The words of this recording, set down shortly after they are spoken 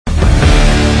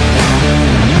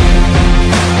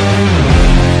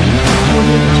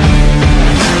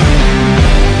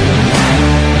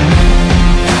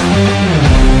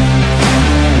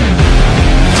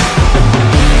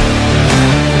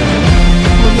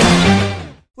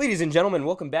Ladies and gentlemen,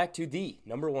 welcome back to the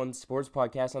number one sports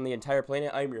podcast on the entire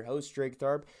planet. I'm your host, Drake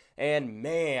Tharp, and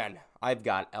man, I've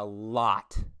got a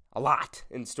lot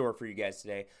in store for you guys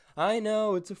today. I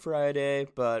know it's a Friday,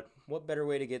 but what better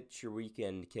way to get your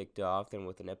weekend kicked off than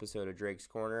with an episode of Drake's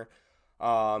Corner?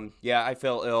 I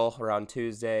fell ill around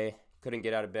Tuesday, couldn't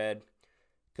get out of bed,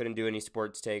 couldn't do any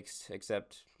sports takes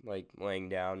except laying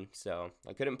down, so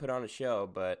I couldn't put on a show,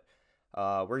 but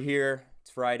we're here.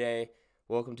 It's Friday.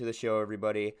 Welcome to the show,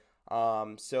 everybody.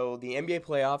 So the NBA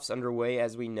playoffs underway,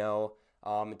 as we know.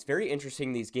 It's very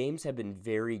interesting. These games have been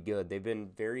very good. They've been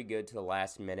very good to the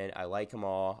last minute. I like them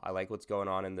all. I like what's going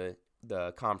on in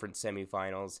the conference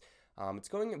semifinals. It's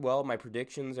going well. My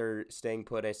predictions are staying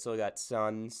put. I still got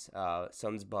Suns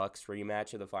Bucks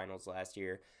rematch of the finals last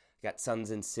year. Got Suns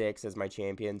in 6 as my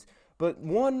champions. But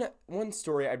one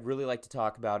story I'd really like to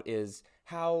talk about is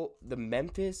how the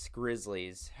Memphis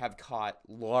Grizzlies have caught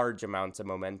large amounts of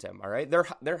momentum. All right,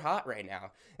 they're hot right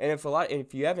now, and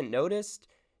if you haven't noticed,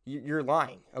 you're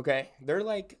lying. Okay,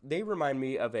 they remind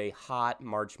me of a hot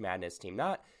March Madness team.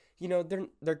 Not,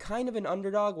 they're kind of an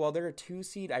underdog. While they're a 2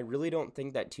 seed, I really don't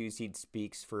think that 2 seed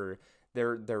speaks for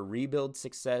their rebuild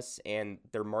success and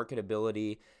their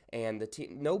marketability. And the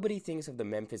team, nobody thinks of the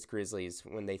Memphis Grizzlies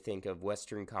when they think of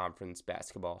Western Conference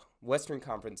basketball, Western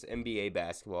Conference NBA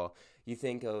basketball. You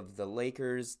think of the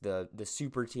Lakers, the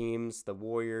super teams, the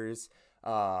Warriors,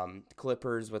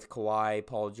 Clippers with Kawhi,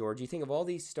 Paul George. You think of all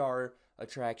these star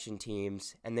attraction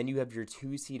teams, and then you have your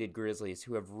 2-seeded Grizzlies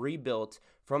who have rebuilt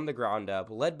from the ground up,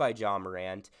 led by Ja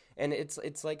Morant, and it's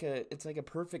like a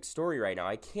perfect story right now.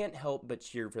 I can't help but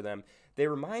cheer for them. They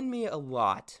remind me a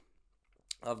lot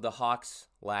of the Hawks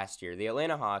last year. The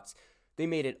Atlanta Hawks, they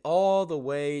made it all the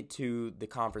way to the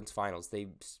conference finals. They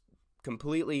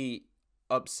completely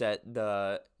upset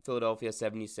the Philadelphia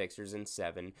 76ers in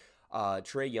 7.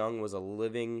 Trae Young was a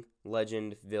living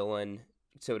legend, villain,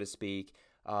 so to speak.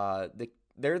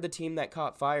 They're the team that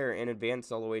caught fire and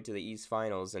advanced all the way to the East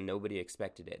Finals, and nobody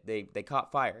expected it. They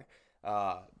caught fire.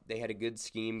 They had a good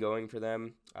scheme going for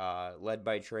them, led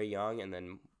by Trae Young, and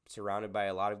then surrounded by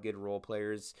a lot of good role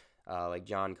players like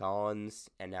John Collins,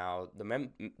 and now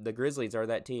the Grizzlies are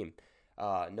that team.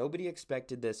 Nobody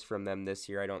expected this from them this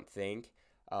year, I don't think.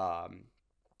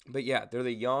 But yeah, they're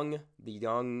the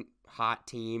young hot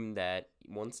team that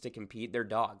wants to compete. They're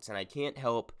dogs, and I can't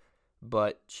help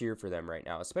but cheer for them right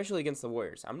now, especially against the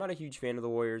Warriors. I'm not a huge fan of the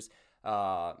Warriors.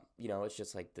 It's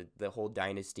just like the whole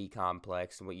dynasty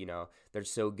complex. They're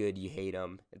so good you hate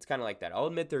them. It's kind of like that. I'll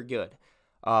admit they're good.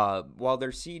 While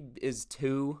their seed is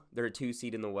 2, they're a 2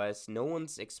 seed in the West. No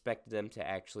one's expected them to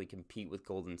actually compete with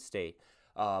Golden State.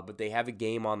 But they have a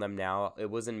game on them now.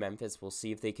 It was in Memphis. We'll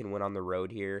see if they can win on the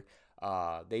road here.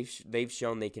 They've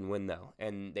shown they can win though,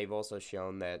 and they've also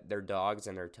shown that they're dogs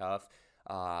and they're tough.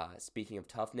 Speaking of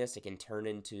toughness, it can turn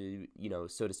into,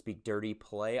 so to speak, dirty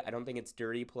play. I don't think it's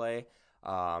dirty play.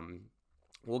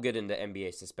 We'll get into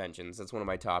NBA suspensions. That's one of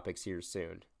my topics here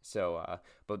soon. So,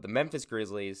 but the Memphis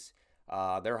Grizzlies,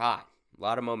 they're hot. A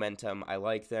lot of momentum. I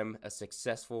like them.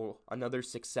 Another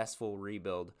successful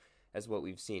rebuild as what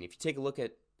we've seen. If you take a look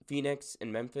at Phoenix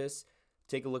and Memphis,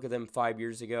 take a look at them 5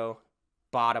 years ago,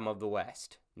 bottom of the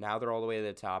West. Now they're all the way to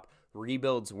the top.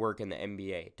 Rebuilds work in the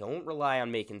NBA. Don't rely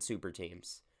on making super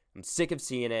teams. I'm sick of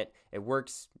seeing it. It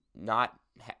works not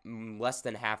less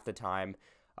than half the time.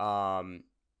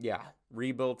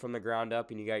 Rebuild from the ground up,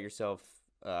 and you got yourself,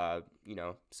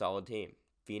 solid team.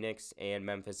 Phoenix and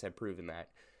Memphis have proven that.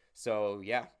 So,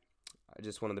 yeah, I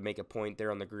just wanted to make a point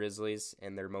there on the Grizzlies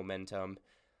and their momentum.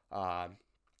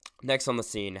 Next on the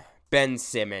scene, Ben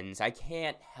Simmons. I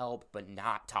can't help but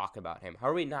not talk about him. How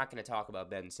are we not going to talk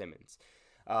about Ben Simmons?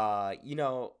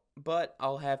 But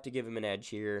I'll have to give him an edge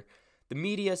here. The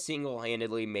media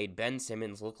single-handedly made Ben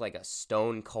Simmons look like a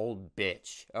stone-cold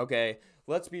bitch. Okay,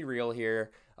 let's be real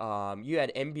here. You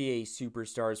had NBA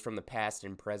superstars from the past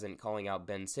and present calling out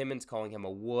Ben Simmons, calling him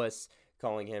a wuss,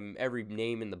 calling him every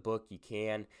name in the book you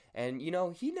can. And,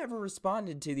 he never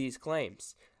responded to these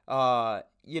claims.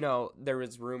 There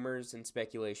was rumors and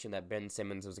speculation that Ben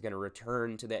Simmons was going to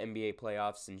return to the NBA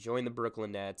playoffs and join the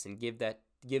Brooklyn Nets and give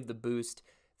the boost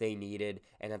they needed.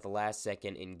 And at the last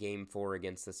second in Game 4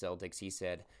 against the Celtics, he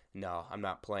said, "No, I'm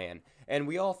not playing." And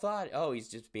we all thought, oh, he's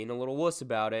just being a little wuss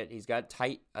about it. He's got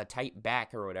a tight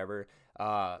back or whatever.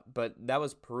 But that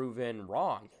was proven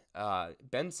wrong.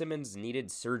 Ben Simmons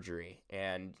needed surgery,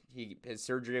 and his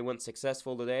surgery went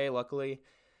successful today, luckily.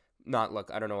 I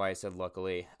don't know why I said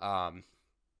luckily. I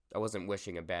wasn't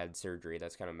wishing a bad surgery.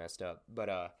 That's kind of messed up.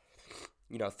 But,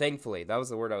 thankfully, that was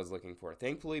the word I was looking for.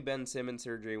 Thankfully, Ben Simmons'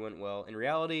 surgery went well. In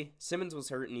reality, Simmons was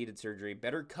hurt and needed surgery.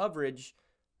 Better coverage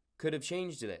could have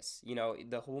changed this.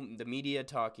 The media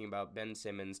talking about Ben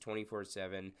Simmons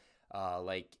 24/7,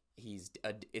 like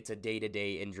it's a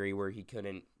day-to-day injury where he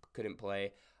couldn't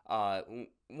play.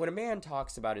 When a man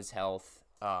talks about his health,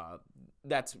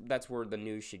 that's where the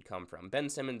news should come from. Ben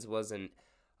Simmons wasn't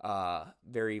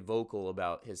very vocal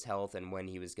about his health and when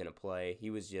he was going to play. He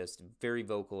was just very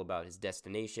vocal about his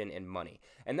destination and money,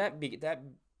 and that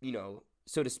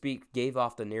so to speak, gave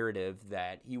off the narrative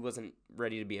that he wasn't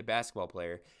ready to be a basketball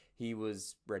player. He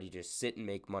was ready to just sit and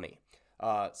make money.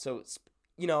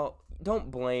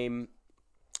 Don't blame.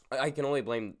 I can only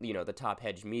blame the top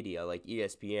hedge media like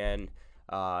ESPN.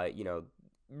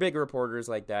 Big reporters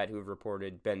like that who have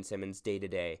reported Ben Simmons day to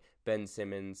day. Ben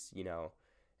Simmons,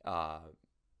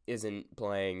 isn't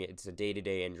playing. It's a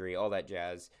day-to-day injury, all that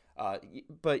jazz.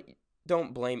 But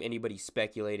don't blame anybody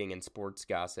speculating in sports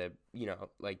gossip.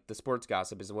 Like the sports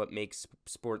gossip is what makes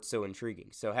sports so intriguing.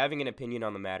 So having an opinion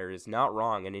on the matter is not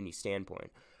wrong in any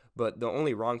standpoint. But the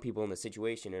only wrong people in the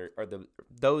situation are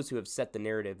those who have set the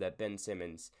narrative that Ben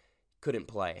Simmons couldn't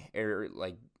play, or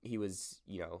like he was,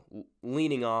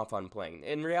 leaning off on playing.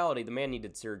 In reality, the man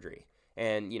needed surgery.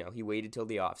 And, he waited till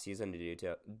the offseason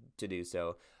to do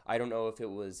so. I don't know if it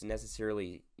was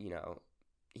necessarily,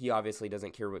 he obviously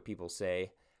doesn't care what people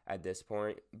say at this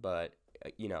point. But,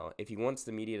 if he wants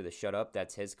the media to shut up,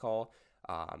 that's his call.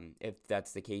 If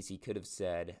that's the case, he could have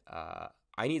said,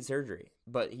 I need surgery.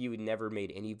 But he would never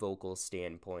made any vocal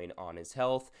standpoint on his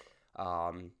health.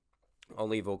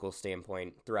 Only vocal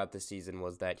standpoint throughout the season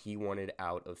was that he wanted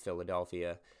out of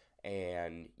Philadelphia.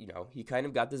 And, he kind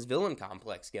of got this villain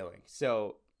complex going.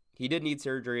 So he did need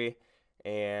surgery,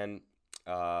 and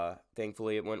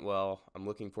thankfully it went well. I'm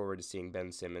looking forward to seeing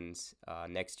Ben Simmons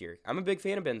next year. I'm a big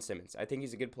fan of Ben Simmons. I think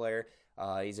he's a good player.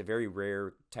 He's a very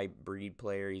rare type breed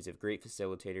player. He's a great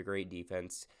facilitator, great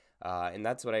defense. And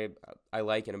that's what I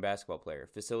like in a basketball player.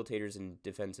 Facilitators and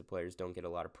defensive players don't get a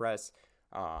lot of press.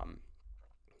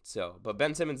 But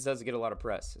Ben Simmons does get a lot of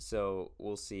press. So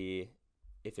we'll see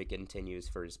if it continues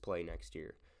for his play next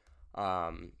year.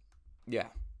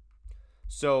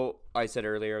 So I said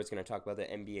earlier I was going to talk about the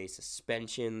NBA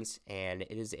suspensions, and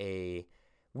it is a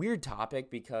weird topic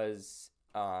because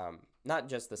not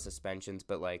just the suspensions,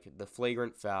 but like the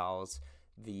flagrant fouls,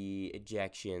 the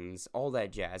ejections, all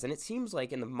that jazz. And it seems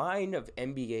like in the mind of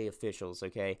NBA officials,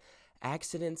 okay,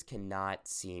 accidents cannot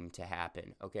seem to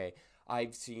happen, okay?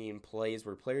 I've seen plays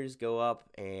where players go up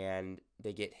and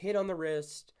they get hit on the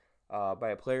wrist by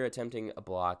a player attempting a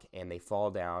block, and they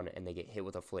fall down and they get hit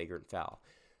with a flagrant foul.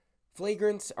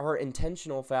 Flagrants are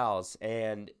intentional fouls,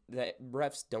 and the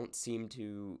refs don't seem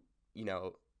to,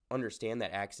 understand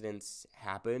that accidents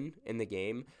happen in the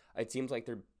game. It seems like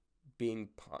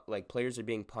players are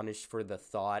being punished for the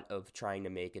thought of trying to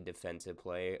make a defensive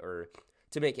play or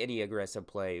to make any aggressive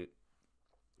play,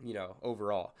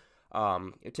 overall.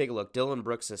 Take a look. Dillon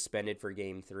Brooks suspended for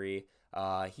Game 3.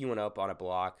 He went up on a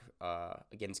block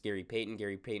against Gary Payton.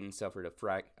 Gary Payton suffered a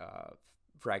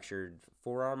fractured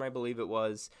forearm, I believe it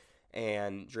was.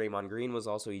 And Draymond Green was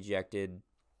also ejected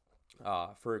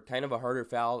for kind of a harder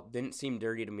foul. Didn't seem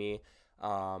dirty to me.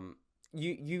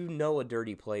 You know a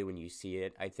dirty play when you see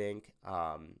it, I think.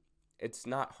 It's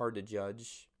not hard to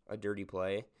judge a dirty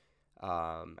play.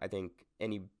 I think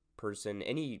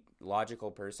any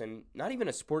logical person, not even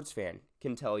a sports fan,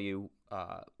 can tell you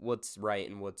what's right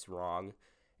and what's wrong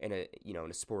in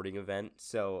a sporting event.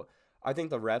 So I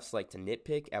think the refs like to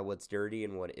nitpick at what's dirty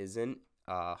and what isn't.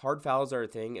 Hard fouls are a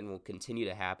thing and will continue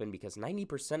to happen because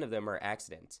 90% of them are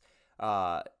accidents.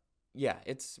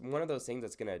 It's one of those things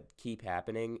that's going to keep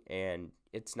happening, and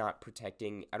it's not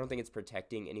protecting. I don't think it's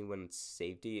protecting anyone's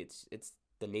safety. It's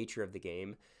the nature of the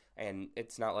game. And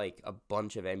it's not like a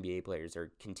bunch of NBA players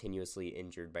are continuously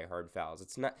injured by hard fouls.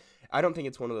 It's not. I don't think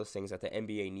it's one of those things that the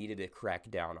NBA needed to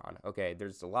crack down on. Okay,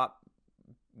 there's a lot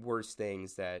worse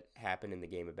things that happen in the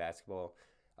game of basketball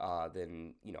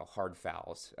than hard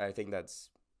fouls. I think that's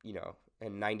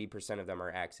and 90% of them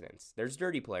are accidents. There's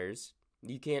dirty players.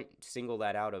 You can't single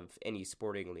that out of any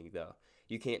sporting league though.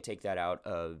 You can't take that out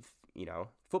of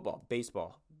football,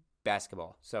 baseball,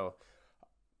 basketball. So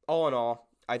all in all,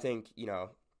 I think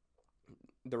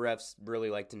the refs really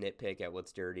like to nitpick at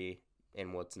what's dirty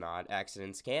and what's not.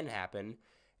 Accidents can happen,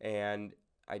 and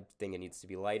I think it needs to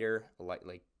be lighter. I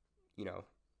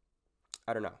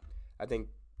don't know. I think,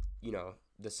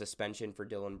 the suspension for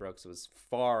Dillon Brooks was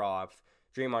far off.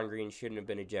 Draymond Green shouldn't have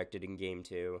been ejected in Game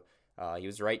 2. He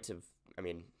was right to,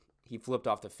 he flipped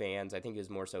off the fans. I think he was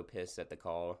more so pissed at the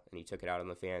call, and he took it out on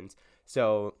the fans.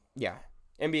 So, yeah,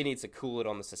 NBA needs to cool it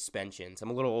on the suspensions. I'm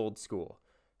a little old school.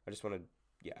 I just want to,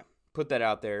 put that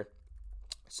out there.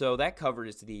 So that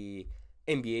covers the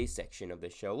NBA section of the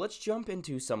show, let's jump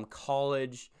into some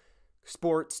college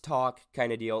sports talk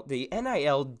kind of deal. The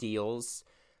NIL deals.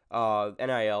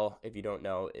 NIL, if you don't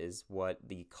know, is what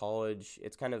the college,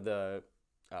 it's kind of the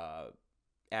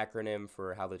acronym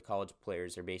for how the college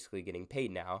players are basically getting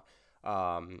paid now,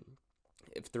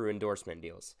 through endorsement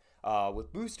deals.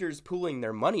 With boosters pooling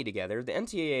their money together, the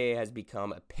NCAA has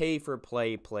become a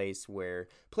pay-for-play place where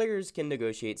players can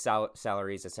negotiate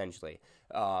salaries, essentially.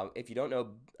 If you don't know,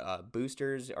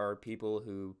 boosters are people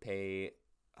who pay,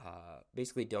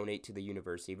 basically donate to the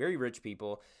university, very rich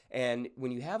people. And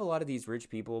when you have a lot of these rich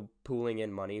people pooling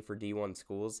in money for D1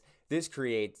 schools, this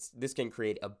can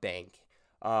create a bank.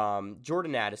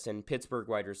 Jordan Addison, Pittsburgh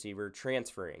wide receiver,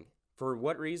 transferring. For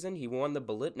what reason? He won the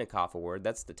Biletnikoff Award.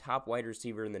 That's the top wide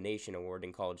receiver in the nation award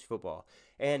in college football.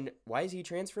 And why is he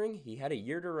transferring? He had a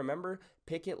year to remember.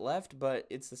 Pickett left, but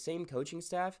it's the same coaching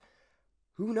staff.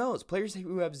 Who knows? Players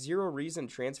who have zero reason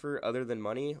to transfer other than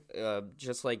money,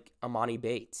 just like Amani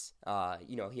Bates.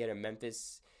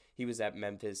 He was at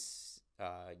Memphis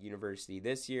University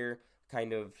this year,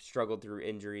 kind of struggled through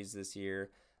injuries this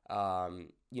year.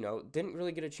 Didn't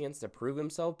really get a chance to prove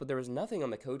himself, but there was nothing on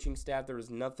the coaching staff. There was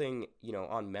nothing,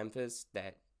 on Memphis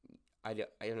that I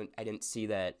didn't see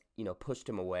that, pushed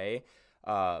him away.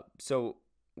 So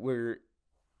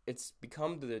it's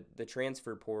become the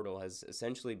transfer portal has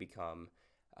essentially become,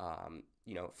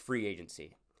 free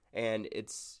agency, and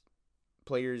it's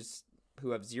players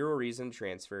who have zero reason to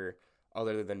transfer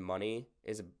other than money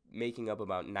is making up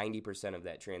about 90% of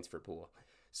that transfer pool.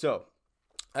 So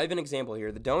I have an example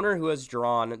here. The donor who has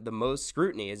drawn the most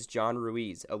scrutiny is John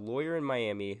Ruiz, a lawyer in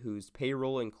Miami whose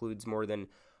payroll includes more than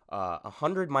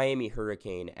 100 Miami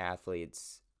Hurricane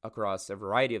athletes across a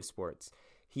variety of sports.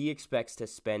 He expects to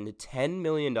spend $10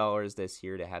 million this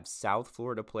year to have South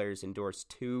Florida players endorse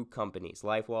two companies,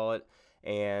 LifeWallet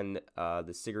and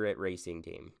the cigarette racing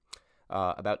team.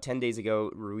 About 10 days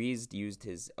ago, Ruiz used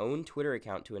his own Twitter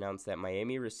account to announce that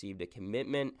Miami received a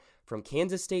commitment from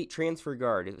Kansas State transfer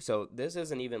guard. So this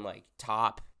isn't even like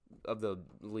top of the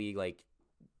league, like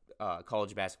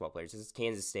college basketball players. This is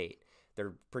Kansas State.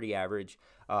 They're pretty average.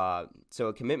 So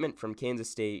a commitment from Kansas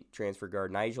State transfer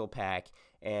guard Nigel Pack,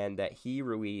 and that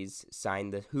Ruiz,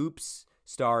 signed the Hoops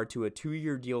star to a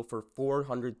 2-year deal for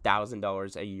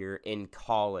 $400,000 a year in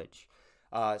college.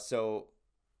 So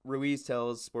Ruiz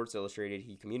tells Sports Illustrated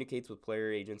he communicates with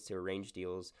player agents to arrange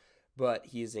deals, but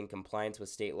he is in compliance with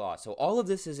state law. So all of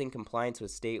this is in compliance with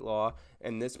state law,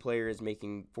 and this player is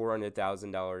making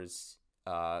 $400,000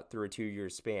 through a 2-year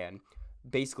span,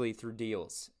 basically through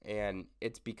deals. And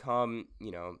it's become,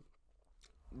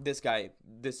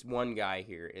 this one guy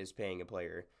here is paying a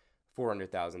player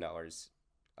 $400,000,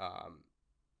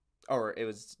 or it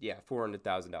was,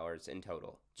 $400,000 in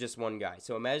total. Just one guy.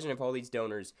 So imagine if all these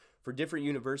donors for different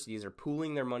universities are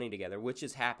pooling their money together, which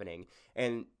is happening.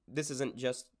 And this isn't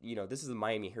just, this is the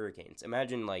Miami Hurricanes.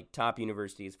 Imagine like top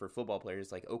universities for football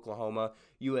players like Oklahoma,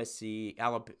 USC,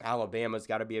 Alabama's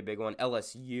got to be a big one,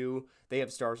 LSU. They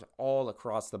have stars all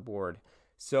across the board.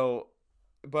 So,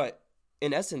 but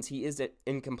in essence, he is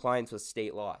in compliance with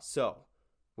state law. So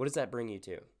what does that bring you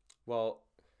to? Well,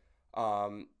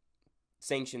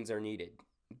 sanctions are needed,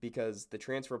 because the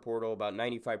transfer portal, about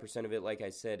 95% of it, like I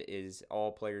said, is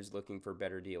all players looking for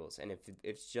better deals. And if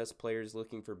it's just players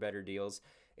looking for better deals,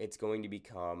 it's going to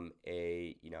become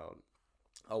a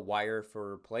wire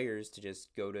for players to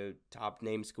just go to top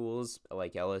name schools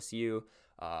like LSU.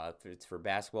 If it's for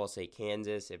basketball, say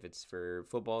Kansas. If it's for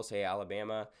football, say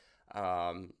Alabama.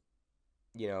 And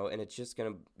it's just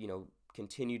going to,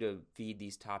 continue to feed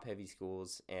these top heavy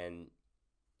schools and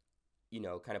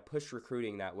kind of push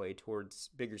recruiting that way towards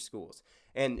bigger schools.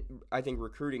 And I think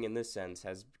recruiting in this sense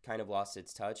has kind of lost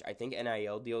its touch. I think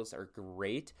NIL deals are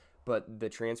great, but the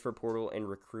transfer portal and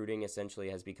recruiting essentially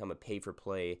has become a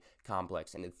pay-for-play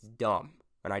complex, and it's dumb.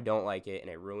 And I don't like it,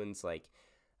 and it ruins,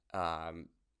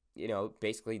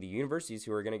 basically the universities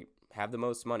who are going to have the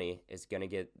most money is going to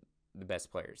get the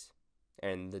best players.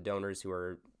 And the donors who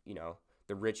are,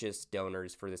 the richest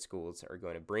donors for the schools are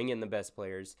going to bring in the best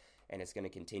players, and it's going to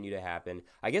continue to happen.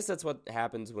 I guess that's what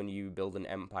happens when you build an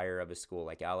empire of a school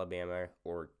like Alabama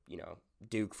or,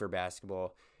 Duke for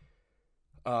basketball.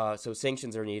 So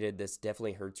sanctions are needed. This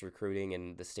definitely hurts recruiting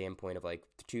and the standpoint of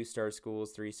 2-star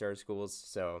schools, 3-star schools.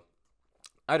 So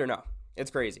I don't know.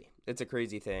 It's crazy. It's a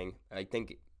crazy thing. I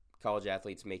think college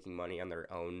athletes making money on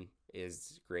their own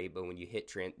is great, but when you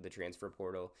hit the transfer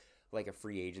portal, like a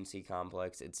free agency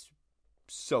complex, it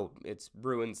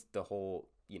ruins the whole,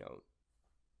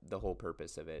 the whole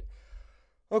purpose of it.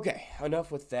 Okay,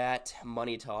 enough with that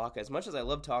money talk. As much as I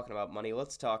love talking about money,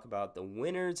 let's talk about the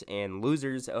winners and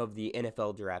losers of the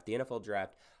NFL draft. The NFL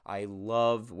draft, I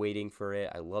love waiting for it.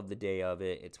 I love the day of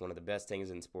it. It's one of the best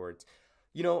things in sports.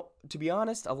 To be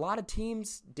honest, a lot of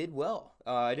teams did well.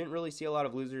 I didn't really see a lot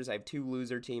of losers. I have 2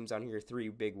 loser teams on here, 3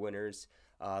 big winners.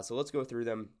 So let's go through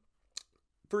them.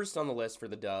 First on the list for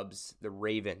the Dubs, the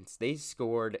Ravens. They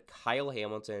scored Kyle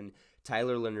Hamilton,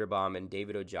 Tyler Linderbaum, and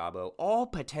David Ojabo, all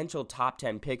potential top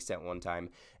 10 picks at one time,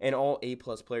 and all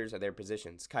A-plus players at their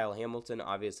positions. Kyle Hamilton,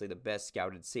 obviously the best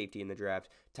scouted safety in the draft.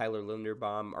 Tyler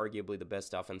Linderbaum, arguably the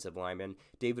best offensive lineman.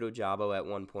 David Ojabo, at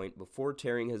one point, before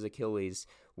tearing his Achilles,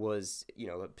 was,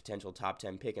 a potential top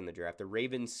 10 pick in the draft. The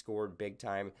Ravens scored big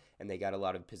time, and they got a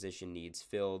lot of position needs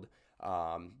filled.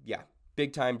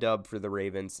 Big time dub for the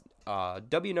Ravens.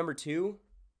 W number 2,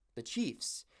 the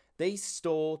Chiefs. They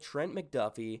stole Trent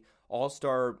McDuffie,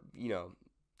 all-star,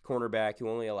 cornerback who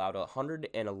only allowed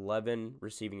 111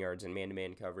 receiving yards in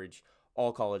man-to-man coverage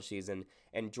all college season,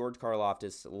 and George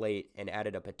Karlaftis late and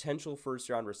added a potential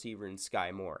first-round receiver in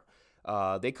Sky Moore.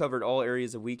 They covered all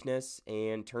areas of weakness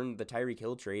and turned the Tyreek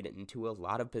Hill trade into a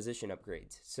lot of position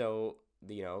upgrades. So,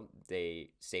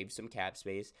 they saved some cap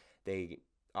space. They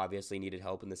obviously needed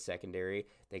help in the secondary.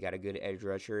 They got a good edge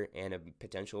rusher and a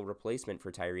potential replacement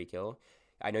for Tyreek Hill.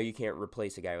 I know you can't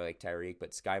replace a guy like Tyreek,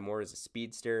 but Sky Moore is a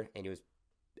speedster, and he was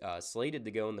slated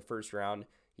to go in the first round.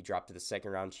 He dropped to the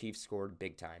second round. Chiefs scored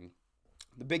big time.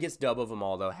 The biggest dub of them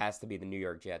all, though, has to be the New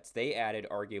York Jets. They added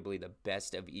arguably the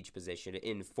best of each position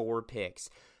in 4 picks.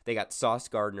 They got Sauce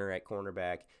Gardner at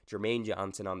cornerback, Jermaine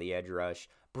Johnson on the edge rush,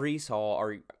 Breece Hall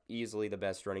are easily the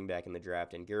best running back in the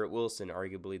draft, and Garrett Wilson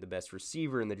arguably the best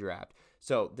receiver in the draft.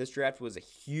 So this draft was a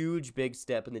huge, big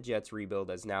step in the Jets'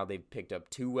 rebuild, as now they've picked up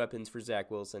 2 weapons for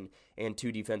Zach Wilson and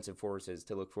 2 defensive forces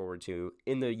to look forward to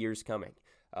in the years coming.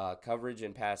 Coverage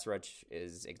and pass rush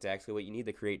is exactly what you need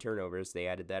to create turnovers. They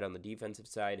added that on the defensive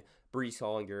side. Breece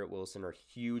Hall and Garrett Wilson are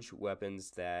huge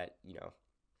weapons that,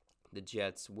 the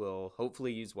Jets will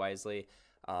hopefully use wisely.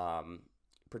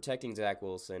 Protecting Zach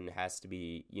Wilson has to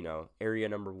be, area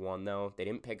number 1, though. They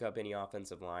didn't pick up any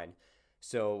offensive line.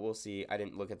 So we'll see. I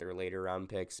didn't look at their later round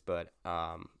picks, but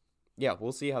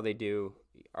we'll see how they do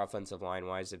offensive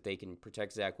line-wise. If they can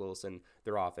protect Zach Wilson,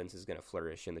 their offense is going to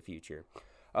flourish in the future.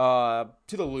 To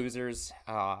the losers,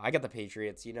 I got the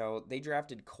Patriots. They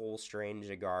drafted Cole Strange,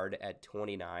 a guard, at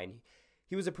 29.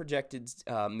 He was a projected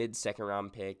mid-second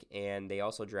round pick, and they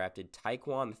also drafted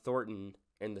Tyquan Thornton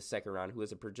in the second round, who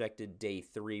was a projected day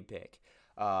 3 pick.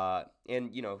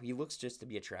 He looks just to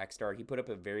be a track star. He put up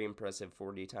a very impressive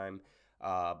 40 time,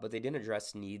 but they didn't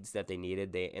address needs that they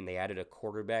needed. They added a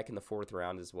quarterback in the 4th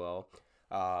round as well.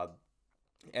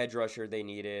 Edge rusher, they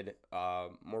needed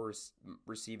more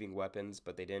receiving weapons,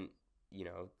 but they didn't,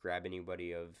 grab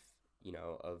anybody of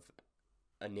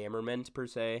enamorment per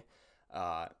se.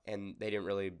 And they didn't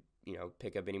really,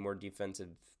 pick up any more defensive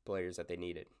players that they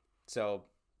needed. So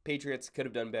Patriots could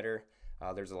have done better.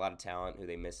 There's a lot of talent who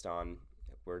they missed on,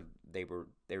 where they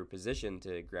were positioned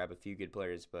to grab a few good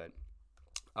players. But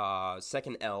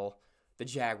second L, the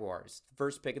Jaguars.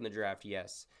 First pick in the draft,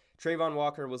 yes. Trayvon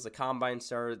Walker was the combine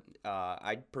star.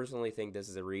 I personally think this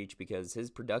is a reach because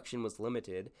his production was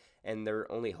limited, and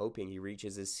they're only hoping he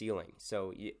reaches his ceiling.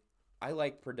 So I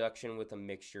like production with a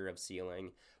mixture of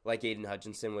ceiling. Like Aiden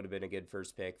Hutchinson would have been a good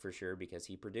first pick for sure because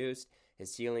he produced.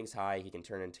 His ceiling's high. He can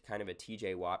turn into kind of a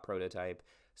TJ Watt prototype.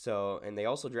 So, and they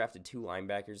also drafted 2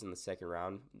 linebackers in the second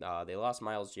round. They lost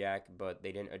Miles Jack, but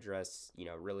they didn't address,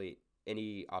 really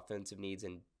any offensive needs,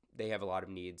 and they have a lot of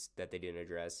needs that they didn't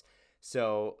address.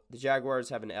 So the Jaguars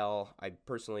have an L. I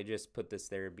personally just put this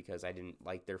there because I didn't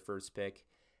like their first pick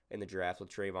in the draft with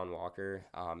Trayvon Walker.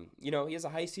 He has a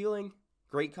high ceiling,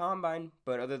 great combine,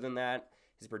 but other than that,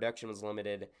 his production was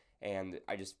limited, and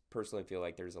I just personally feel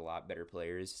like there's a lot better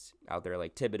players out there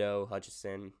like Thibodeau,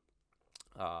 Hutchinson.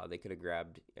 They could have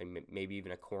grabbed maybe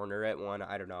even a corner at one.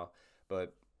 I don't know,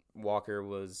 but Walker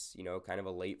was, kind of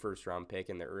a late first-round pick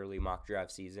in the early mock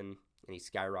draft season, and he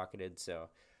skyrocketed, so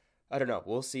I don't know.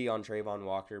 We'll see on Trayvon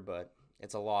Walker, but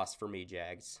it's a loss for me,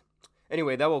 Jags.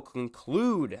 Anyway, that will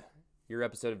conclude your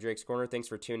episode of Drake's Corner. Thanks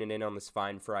for tuning in on this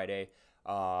fine Friday.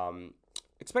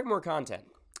 Expect more content.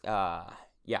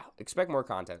 Expect more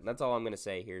content. That's all I'm going to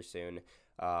say here soon.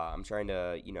 I'm trying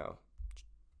to,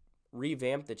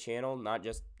 revamp the channel. Not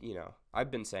just,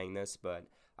 I've been saying this, but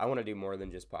I want to do more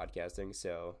than just podcasting.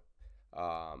 So,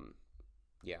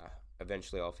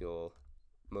 eventually I'll feel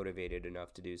motivated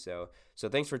enough to do so. So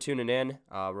thanks for tuning in.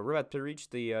 We're about to reach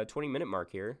the 20-minute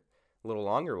mark here. A little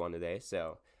longer one today.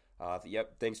 So,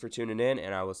 thanks for tuning in,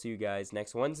 and I will see you guys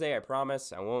next Wednesday. I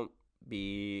promise I won't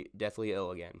be deathly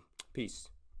ill again. Peace.